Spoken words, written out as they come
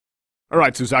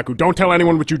Alright, Suzaku, don't tell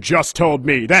anyone what you just told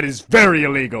me. That is very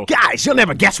illegal. Guys, you'll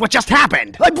never guess what just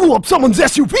happened. I blew up someone's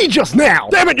SUV just now.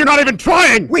 Damn it, you're not even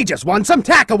trying! We just won some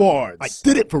TAC awards. I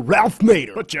did it for Ralph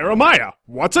Nader. But Jeremiah,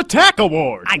 what's a TAC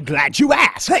award? I'm glad you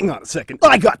asked. Hang on a second.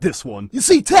 I got this one. You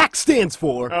see, TAC stands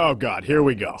for Oh god, here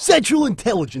we go. Central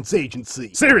Intelligence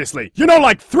Agency. Seriously, you know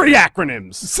like 3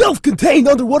 acronyms. Self-contained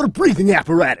underwater breathing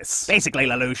apparatus. Basically,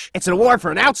 Lelouch, it's an award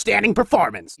for an outstanding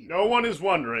performance. No one is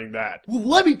wondering that. Well,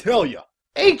 let me tell you.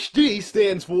 HD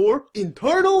stands for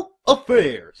Internal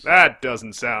Affairs. That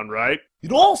doesn't sound right.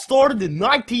 It all started in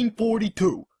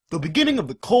 1942, the beginning of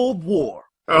the Cold War.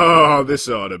 Oh, this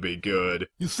ought to be good.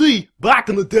 You see, back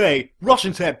in the day,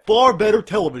 Russians had far better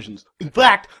televisions. In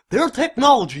fact, their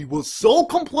technology was so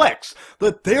complex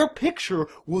that their picture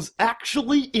was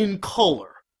actually in color.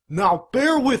 Now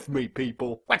bear with me,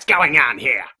 people. What's going on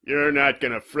here? You're not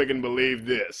gonna friggin' believe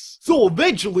this. So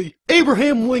eventually,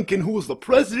 Abraham Lincoln, who was the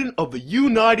president of the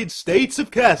United States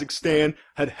of Kazakhstan,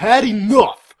 had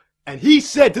enough. And he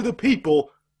said to the people,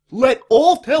 let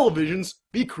all televisions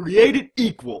be created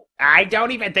equal. I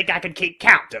don't even think I could keep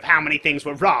count of how many things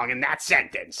were wrong in that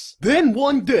sentence. Then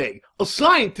one day, a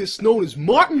scientist known as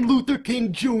Martin Luther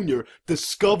King Jr.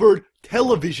 discovered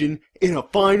television in a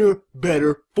finer,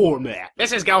 better format.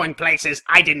 This is going places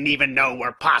I didn't even know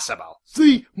were possible.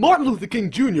 See, Martin Luther King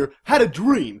Jr. had a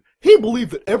dream. He believed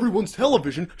that everyone's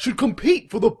television should compete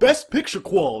for the best picture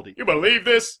quality. You believe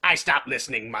this? I stopped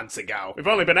listening months ago. We've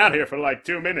only been out here for like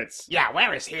 2 minutes. Yeah,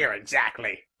 where is here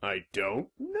exactly? I don't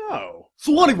know.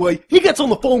 So anyway, he gets on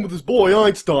the phone with his boy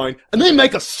Einstein, and they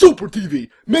make a super TV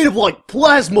made of like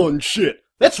plasma and shit.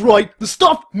 That's right, the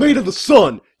stuff made of the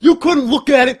sun. You couldn't look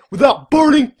at it without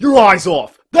burning your eyes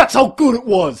off. That's how good it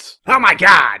was. Oh my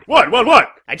god! What?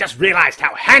 I just realized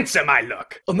how handsome I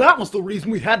look. And that was the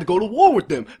reason we had to go to war with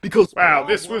them, because... Wow,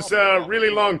 this was a really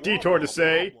long detour to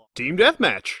say. Team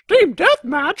deathmatch. Team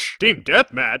deathmatch. Team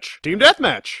deathmatch. Team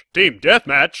deathmatch. Team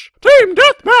deathmatch. Team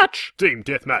deathmatch. Team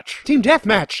deathmatch. Team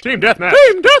deathmatch. Team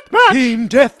deathmatch. Team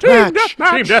deathmatch. Team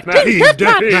deathmatch. Team deathmatch. Team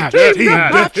deathmatch. Team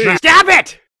deathmatch. Stop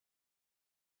it!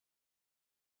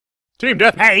 Team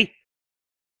death. Hey!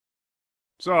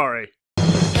 Sorry.